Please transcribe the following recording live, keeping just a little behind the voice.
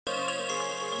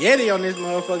Yeti on this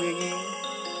motherfucker again.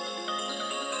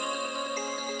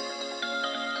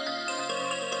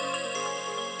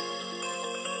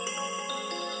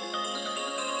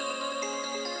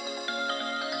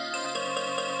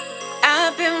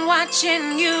 I've been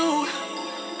watching you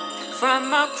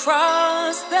from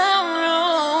across the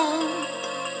room.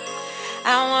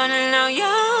 I wanna know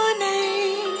your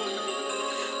name.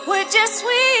 Would you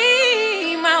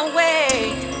swing my way,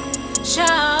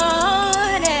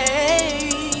 Shawdy?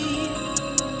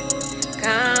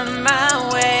 Come my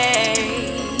way,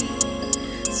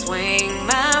 swing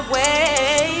my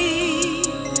way.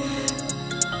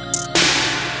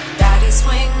 Daddy,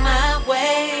 swing my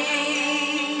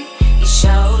way. You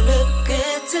sure look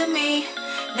good to me.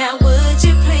 Now would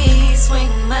you please swing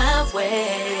my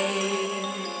way?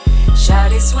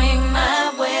 Shawty, swing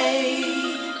my way.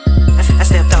 I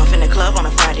stepped off in the club on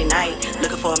a Friday night,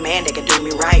 looking for a man that could do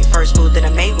me right. First move that I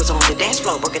made was on the dance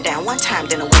floor, broke it down one time,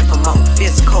 then I went for more.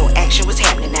 Physical action was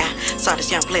happening now. Saw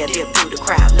this young player dip through the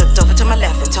crowd, looked over to my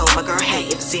left and told my girl, hey,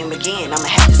 if I see him again, I'ma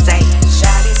have to say,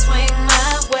 Shawty, swing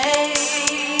my way.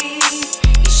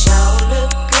 You sure look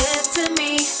good to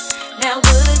me. Now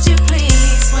would you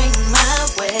please swing my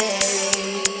way?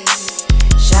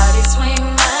 Shawty, swing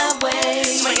my way.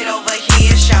 swing it over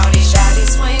here, shawty. Shawty,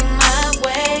 swing my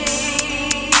way.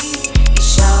 You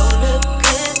sure look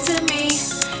good to me.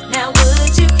 Now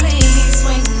would you please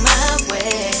swing my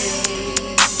way?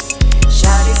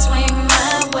 Shawty, swing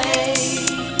my way.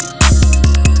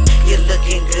 You're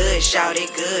looking good, shawty,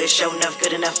 good, show enough,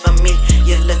 good enough for me.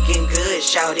 You're looking good,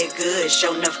 shawty, good,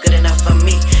 show enough, good enough for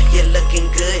me. You're looking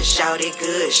good, shawty,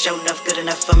 good, show enough, good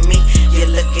enough for me. You're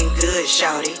looking good,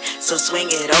 shawty, so swing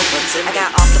it over to me. I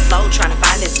got off the floor trying to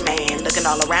find this man, looking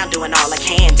all around, doing all I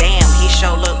can. Damn, he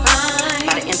sure look fine.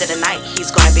 By the end of the night,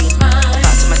 he's gonna be mine. I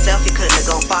thought to myself, he couldn't have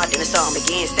gone far, then I saw him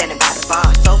again, standing by the bar.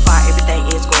 So far, everything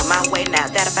is going my way. Now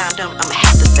that I found him, I'ma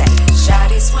have to say,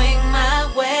 Shawty, swing my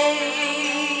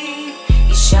way.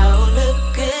 You sure look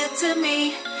good to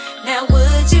me. Now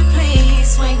would you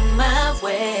please swing my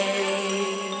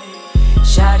way?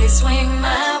 Shawty, swing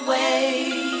my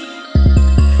way.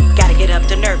 gotta get up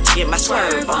the nerve to get my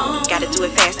swerve on. Gotta do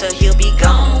it faster, he'll be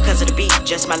gone. Cause of the beat,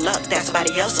 just my luck, that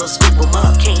somebody else will scoop him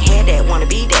up. Can't have that, wanna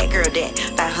be that girl that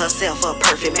found herself a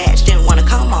perfect match. Didn't wanna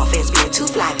come off as being too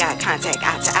fly, got contact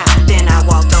eye to eye. Then I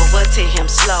walked over to him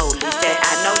slowly, said,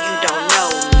 I know you don't know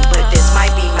me, but this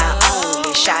might be my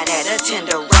only shot at a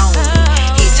tenderoni.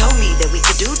 He told me that we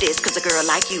could do this, cause a girl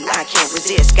like you, I can't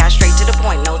resist. Got straight to the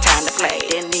point, no time to play.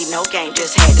 Didn't need no game,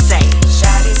 just had to say,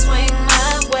 Shawty, swing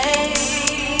my way.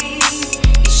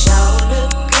 You sure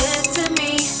look good to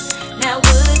me. Now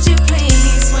would you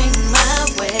please swing my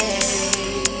way?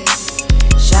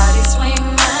 Shawty, swing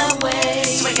my way.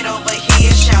 swing it over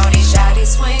here, shawty. Shawty,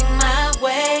 swing my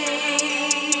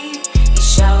way. You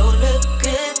sure look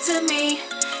good to me.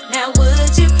 Now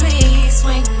would you please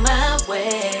swing my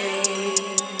way?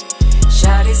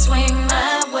 Shawty, swing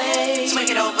my way. Swing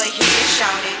it over here,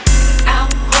 shawty. I'll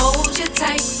hold you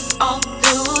tight all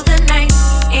through the night.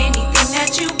 Anything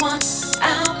that you want,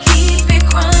 I'll keep it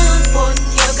crumb. Boy,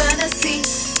 you're gonna see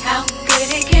how good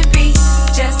it can be.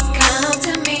 Just come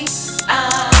to me.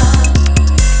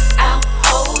 I'll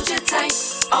hold you tight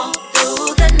all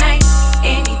through the night.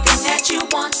 Anything that you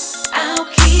want, I'll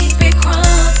keep it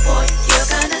crumb. Boy, you're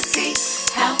gonna see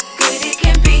how good it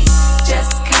can be.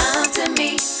 Just come to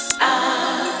me.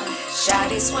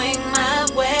 Shawty, swing my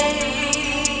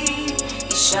way.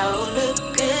 You sure look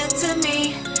good to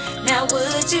me. Now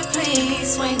would you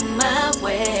please swing my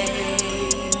way?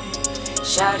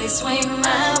 Shawty, swing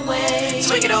my way.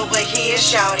 Swing it over here,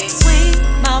 shawty. Swing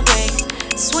my way,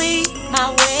 swing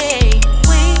my way,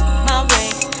 swing my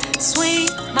way, swing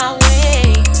my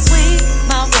way, swing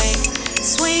my way,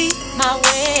 swing my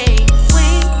way,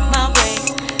 swing my way,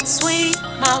 swing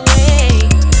my way,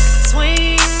 swing.